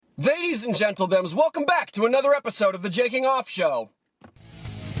Ladies and gentlemen, welcome back to another episode of the Jaking Off Show.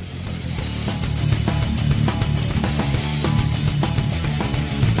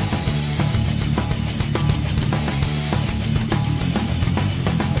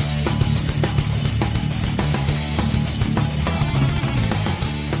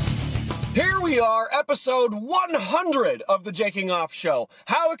 Here we are, episode 100 of the Jaking Off Show.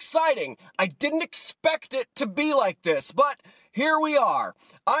 How exciting! I didn't expect it to be like this, but here we are.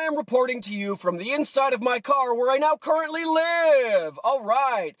 I am reporting to you from the inside of my car where I now currently live. All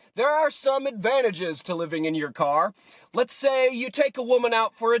right, there are some advantages to living in your car. Let's say you take a woman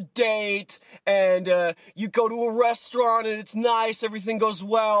out for a date and you go to a restaurant and it's nice, everything goes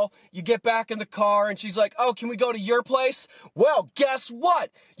well. You get back in the car and she's like, oh, can we go to your place? Well, guess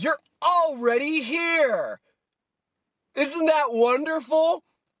what? You're already here. Isn't that wonderful?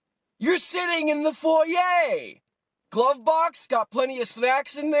 You're sitting in the foyer. Glove box, got plenty of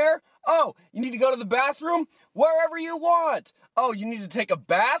snacks in there. Oh, you need to go to the bathroom? Wherever you want. Oh, you need to take a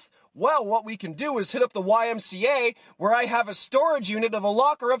bath? Well, what we can do is hit up the YMCA where I have a storage unit of a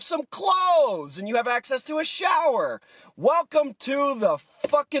locker of some clothes and you have access to a shower. Welcome to the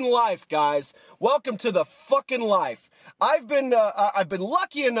fucking life, guys. Welcome to the fucking life. I've been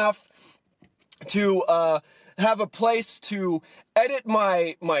lucky enough to have a place to edit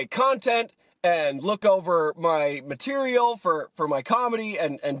my content and look over my material for my comedy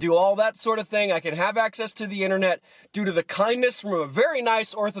and do all that sort of thing. I can have access to the internet due to the kindness from a very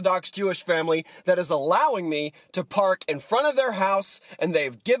nice Orthodox Jewish family that is allowing me to park in front of their house, and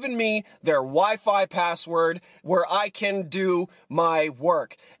they've given me their Wi-Fi password where I can do my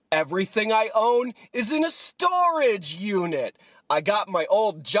work. Everything I own is in a storage unit. I got my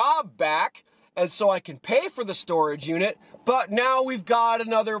old job back, and so I can pay for the storage unit, but now we've got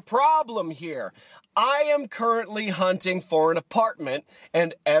another problem here. I am currently hunting for an apartment,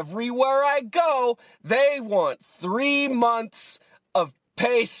 and everywhere I go, they want 3 months of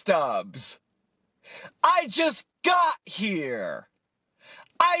pay stubs. I just got here.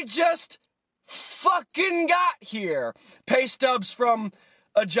 I just fucking got here. Pay stubs from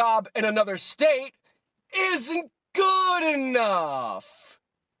a job in another state isn't good enough.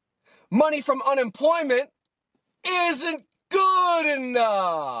 Money from unemployment isn't good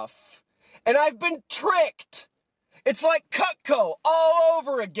enough. And I've been tricked. It's like Cutco all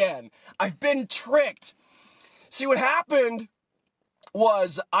over again. I've been tricked. See, what happened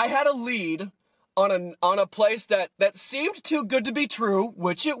was I had a lead on a place that seemed too good to be true,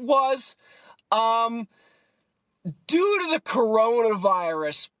 which it was. Due to the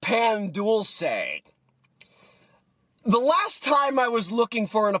coronavirus pandulce, the last time I was looking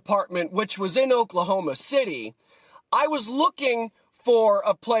for an apartment, which was in Oklahoma City, I was looking for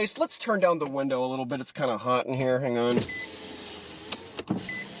a place. Let's turn down the window a little bit. It's kind of hot in here. Hang on.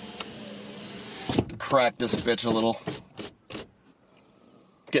 Crack this bitch a little.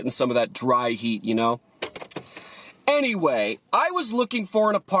 Getting some of that dry heat, you know? Anyway, I was looking for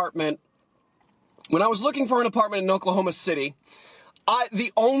an apartment. When I was looking for an apartment in Oklahoma City,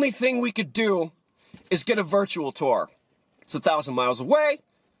 the only thing we could do is get a virtual tour. It's 1,000 miles away.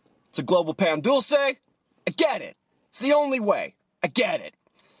 It's a global pandulce. I get it. It's the only way. I get it.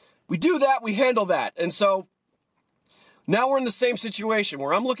 We do that, we handle that. And so now we're in the same situation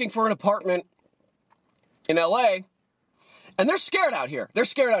where I'm looking for an apartment in LA, and they're scared out here. They're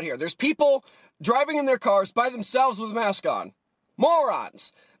scared out here. There's people driving in their cars by themselves with a mask on.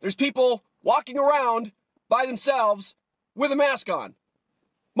 Morons. There's people walking around by themselves with a mask on.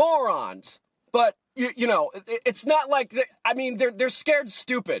 Morons. But, you know, it's not like, they're scared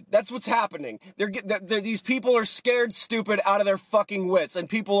stupid. That's what's happening. These people are scared stupid out of their fucking wits. And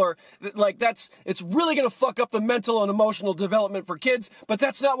people are, like, it's really going to fuck up the mental and emotional development for kids. But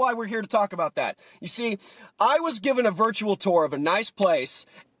that's not why we're here to talk about that. You see, I was given a virtual tour of a nice place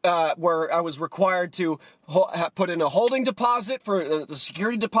where I was required to put in a holding deposit for the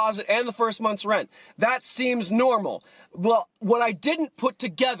security deposit and the first month's rent. That seems normal. Well, what I didn't put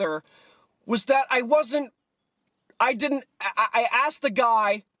together was that I asked the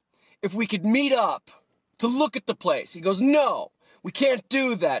guy if we could meet up to look at the place. He goes, no, we can't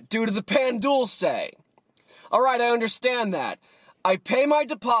do that due to the pandulce. All right, I understand that. I pay my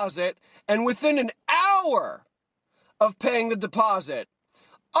deposit, and within an hour of paying the deposit,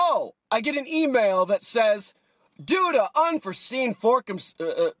 I get an email that says, due to unforeseen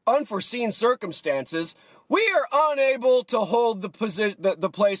circumstances, We are unable to hold the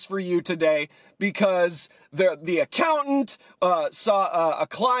place for you today because the accountant saw a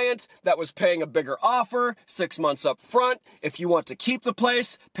client that was paying a bigger offer 6 months up front. If you want to keep the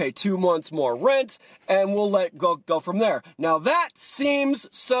place, pay 2 months more rent, and we'll go from there. Now that seems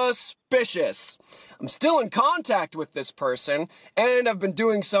suspicious. I'm still in contact with this person, and I've been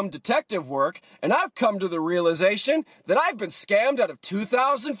doing some detective work, and I've come to the realization that I've been scammed out of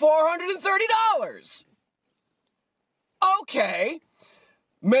 $2,430. Okay,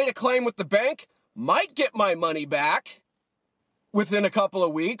 made a claim with the bank, might get my money back within a couple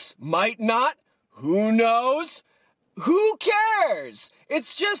of weeks, might not, who knows? Who cares?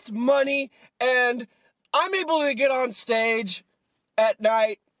 It's just money, and I'm able to get on stage at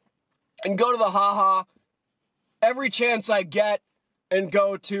night and go to the Ha-Ha every chance I get, and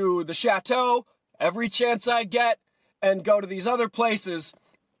go to the Chateau every chance I get, and go to these other places.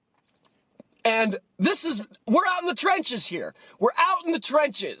 And we're out in the trenches here. We're out in the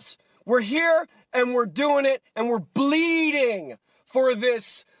trenches. We're here and we're doing it and we're bleeding for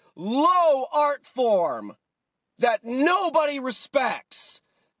this low art form that nobody respects,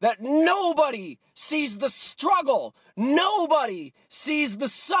 that nobody sees the struggle, nobody sees the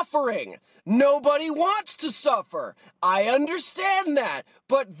suffering, nobody wants to suffer. I understand that,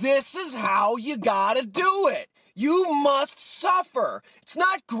 but this is how you gotta do it. You must suffer. It's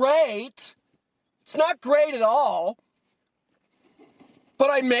not great. It's not great at all, but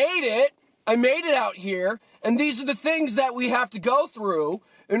I made it. I made it out here, and these are the things that we have to go through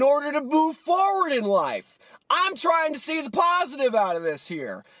in order to move forward in life. I'm trying to see the positive out of this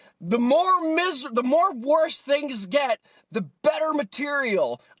here. The more worse things get, the better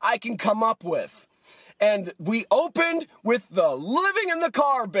material I can come up with. And we opened with the living in the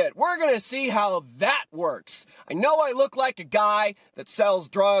car bit. We're going to see how that works. I know I look like a guy that sells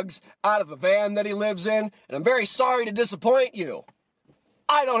drugs out of a van that he lives in, and I'm very sorry to disappoint you.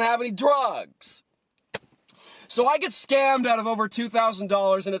 I don't have any drugs. So I get scammed out of over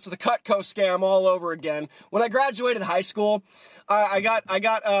 $2,000, and it's the Cutco scam all over again. When I graduated high school, I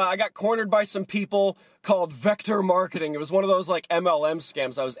got cornered by some people called Vector Marketing. It was one of those like MLM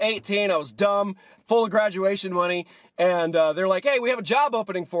scams. I was 18, I was dumb, full of graduation money, and they're like, hey, we have a job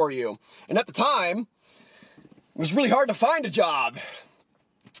opening for you. And at the time, it was really hard to find a job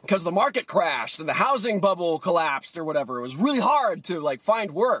because the market crashed and the housing bubble collapsed or whatever. It was really hard to like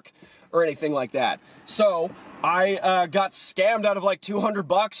find work or anything like that. So I got scammed out of like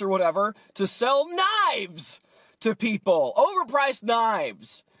 $200 or whatever to sell knives to people, overpriced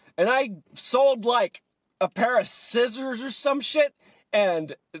knives. And I sold like a pair of scissors or some shit,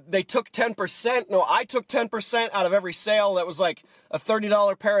 and they took 10%. No, I took 10% out of every sale. That was like a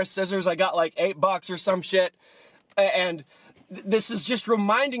 $30 pair of scissors. I got like $8 or some shit. And this is just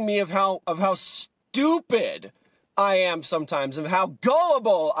reminding me of how stupid I am sometimes, of how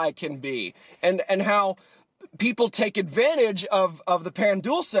gullible I can be, and how people take advantage of the pan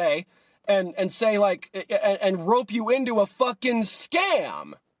dulce and say like, and rope you into a fucking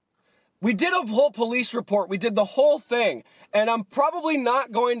scam. We did a whole police report. We did the whole thing, and I'm probably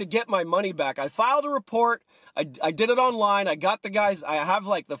not going to get my money back. I filed a report. I did it online. I got the guys. I have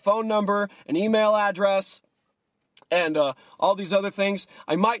like the phone number, an email address, and all these other things.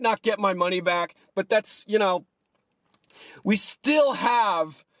 I might not get my money back, but that's, you know, we still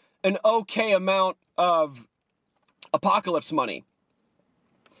have an okay amount of apocalypse money.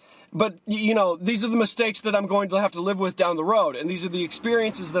 But, you know, these are the mistakes that I'm going to have to live with down the road. And these are the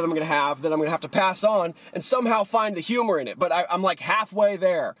experiences that I'm going to have to pass on and somehow find the humor in it. But I'm like halfway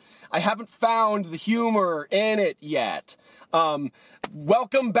there. I haven't found the humor in it yet.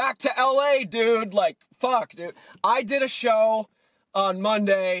 Welcome back to LA, dude. Like, fuck, dude. I did a show on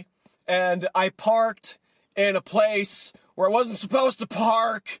Monday, and I parked in a place where I wasn't supposed to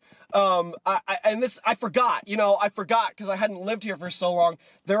park. I forgot, because I hadn't lived here for so long.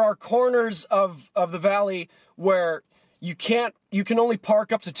 There are corners of the valley where you can only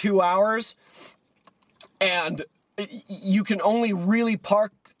park up to 2 hours, and you can only really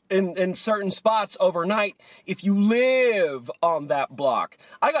park in certain spots overnight if you live on that block.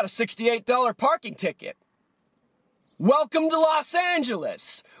 I got a $68 parking ticket. Welcome to Los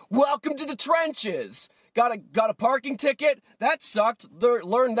Angeles. Welcome to the trenches. Got a parking ticket. That sucked.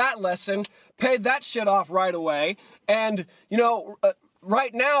 Learned that lesson. Paid that shit off right away. And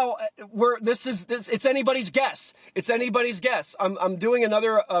right now it's anybody's guess. It's anybody's guess. I'm doing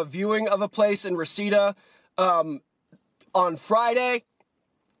another viewing of a place in Reseda on Friday.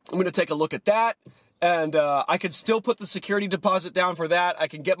 I'm gonna take a look at that. and I could still put the security deposit down for that. I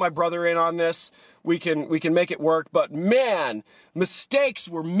can get my brother in on this. We can make it work. But man, mistakes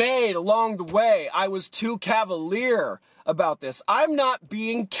were made along the way. I was too cavalier about this. I'm not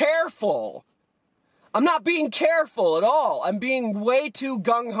being careful. I'm not being careful at all. I'm being way too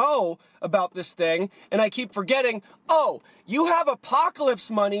gung-ho about this thing, and I keep forgetting, oh, you have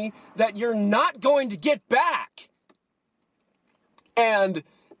apocalypse money that you're not going to get back. And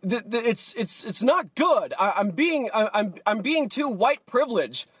it's not good. I'm being too white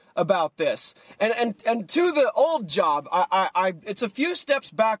privilege about this. And to the old job, it's a few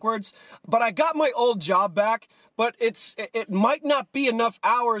steps backwards, but I got my old job back, but it might not be enough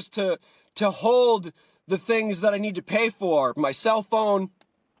hours to hold the things that I need to pay for. My cell phone,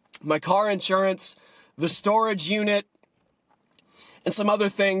 my car insurance, the storage unit, and some other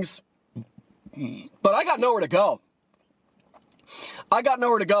things. But I got nowhere to go.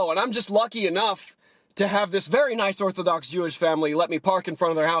 And I'm just lucky enough to have this very nice Orthodox Jewish family let me park in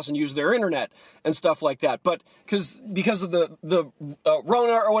front of their house and use their internet and stuff like that. But because of the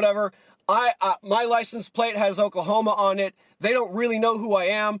Rona or whatever, my license plate has Oklahoma on it. They don't really know who I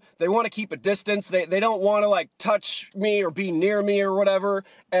am. They want to keep a distance. They don't want to like touch me or be near me or whatever.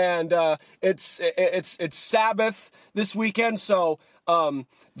 And it's Sabbath this weekend, so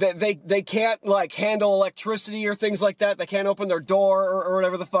they can't like handle electricity or things like that. They can't open their door or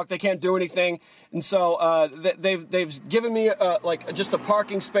whatever the fuck. They can't do anything. And so they've given me like just a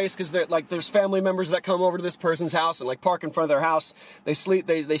parking space because there's family members that come over to this person's house and like park in front of their house. They sleep.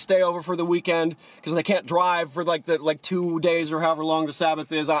 They stay over for the weekend because they can't drive for like 2 days or however long the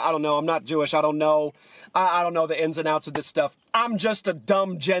Sabbath is. I don't know. I'm not Jewish. I don't know. I don't know the ins and outs of this stuff. I'm just a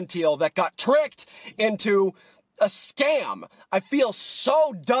dumb Gentile that got tricked into a scam. I feel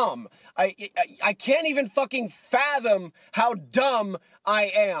so dumb. I can't even fucking fathom how dumb I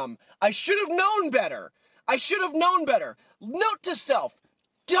am. I should have known better. Note to self,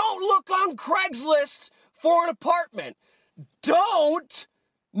 don't look on Craigslist for an apartment. Don't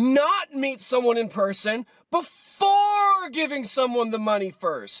not meet someone in person before giving someone the money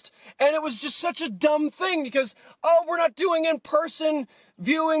first. And it was just such a dumb thing because, oh, we're not doing in-person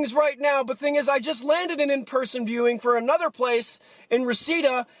viewings right now. But thing is, I just landed an in-person viewing for another place in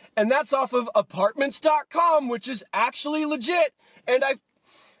Reseda, and that's off of apartments.com, which is actually legit. And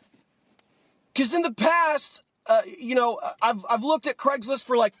because in the past, I've looked at Craigslist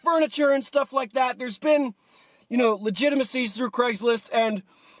for like furniture and stuff like that. There's been, legitimacies through Craigslist, and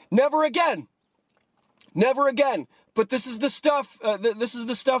never again. But this is the stuff. This is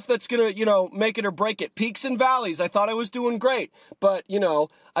the stuff that's gonna, make it or break it. Peaks and valleys. I thought I was doing great, but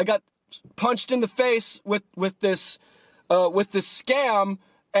I got punched in the face with this scam,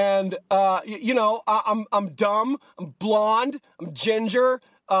 and I'm dumb. I'm blonde. I'm ginger.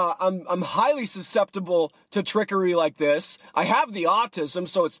 I'm highly susceptible to trickery like this. I have the autism,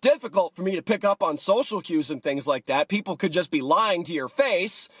 so it's difficult for me to pick up on social cues and things like that. People could just be lying to your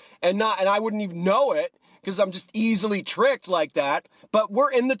face, and I wouldn't even know it because I'm just easily tricked like that. But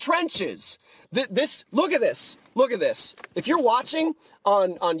we're in the trenches. Look at this. If you're watching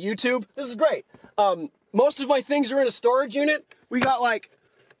on YouTube, this is great. Most of my things are in a storage unit. We got like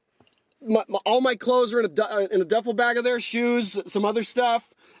all my clothes are in a duffel bag of there, shoes, some other stuff.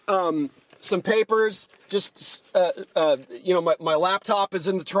 Some papers, just, my laptop is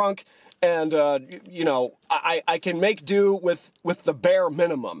in the trunk, and, I can make do with the bare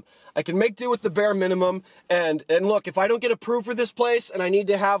minimum. And look, if I don't get approved for this place and I need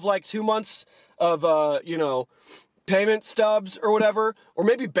to have like 2 months of, payment stubs or whatever, or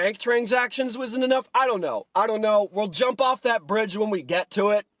maybe bank transactions wasn't enough, I don't know. We'll jump off that bridge when we get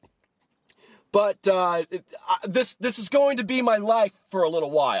to it. But this is going to be my life for a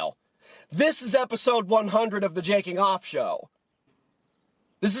little while. This is episode 100 of the Jaking Off Show.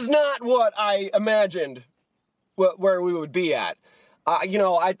 This is not what I imagined where we would be at.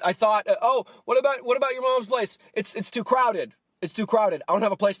 I thought, oh, what about your mom's place? It's too crowded. I don't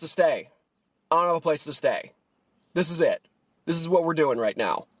have a place to stay. This is it. This is what we're doing right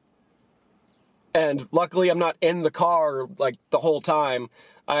now. And luckily, I'm not in the car like the whole time.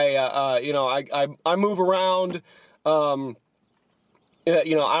 I move around. I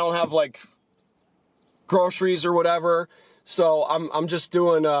don't have like groceries or whatever. So I'm just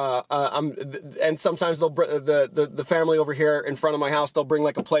doing. And sometimes they'll the family over here in front of my house. They'll bring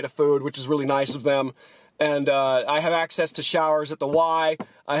like a plate of food, which is really nice of them. And I have access to showers at the Y.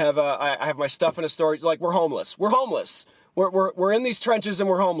 I have my stuff in a storage. Like we're homeless. We're in these trenches and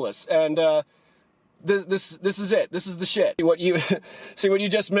we're homeless. And this is it. This is the shit. What you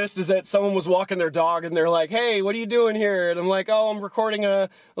just missed is that someone was walking their dog and they're like, "Hey, what are you doing here?" And I'm like, "Oh, I'm recording a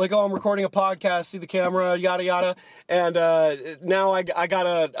podcast. See the camera, yada yada." And now I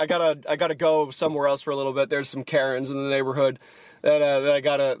gotta go somewhere else for a little bit. There's some Karens in the neighborhood that I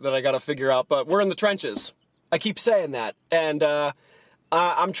gotta figure out. But we're in the trenches. I keep saying that, and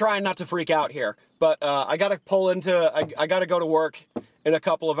I'm trying not to freak out here. But I gotta pull into. I gotta go to work in a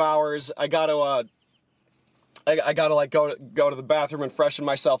couple of hours. I gotta like go to the bathroom and freshen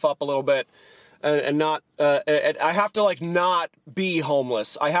myself up a little bit, and not. I have to like not be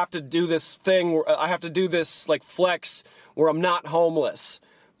homeless. I have to do this thing. Where I have to do this like flex where I'm not homeless,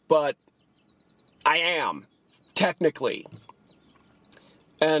 but I am technically.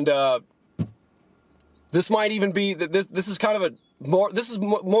 And this might even be this is kind of more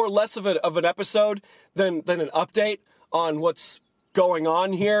or less of an episode than an update on what's going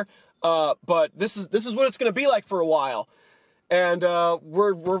on here. But this is what it's going to be like for a while, and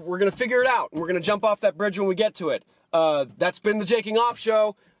we're going to figure it out, and we're going to jump off that bridge when we get to it. That's been the Jaking Off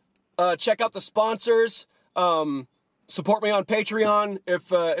Show. Check out the sponsors. Support me on Patreon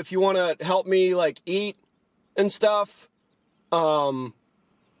if you want to help me like eat and stuff.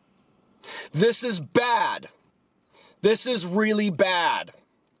 This is bad. This is really bad.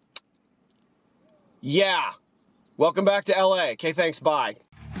 Yeah. Welcome back to LA. Okay, thanks. Bye.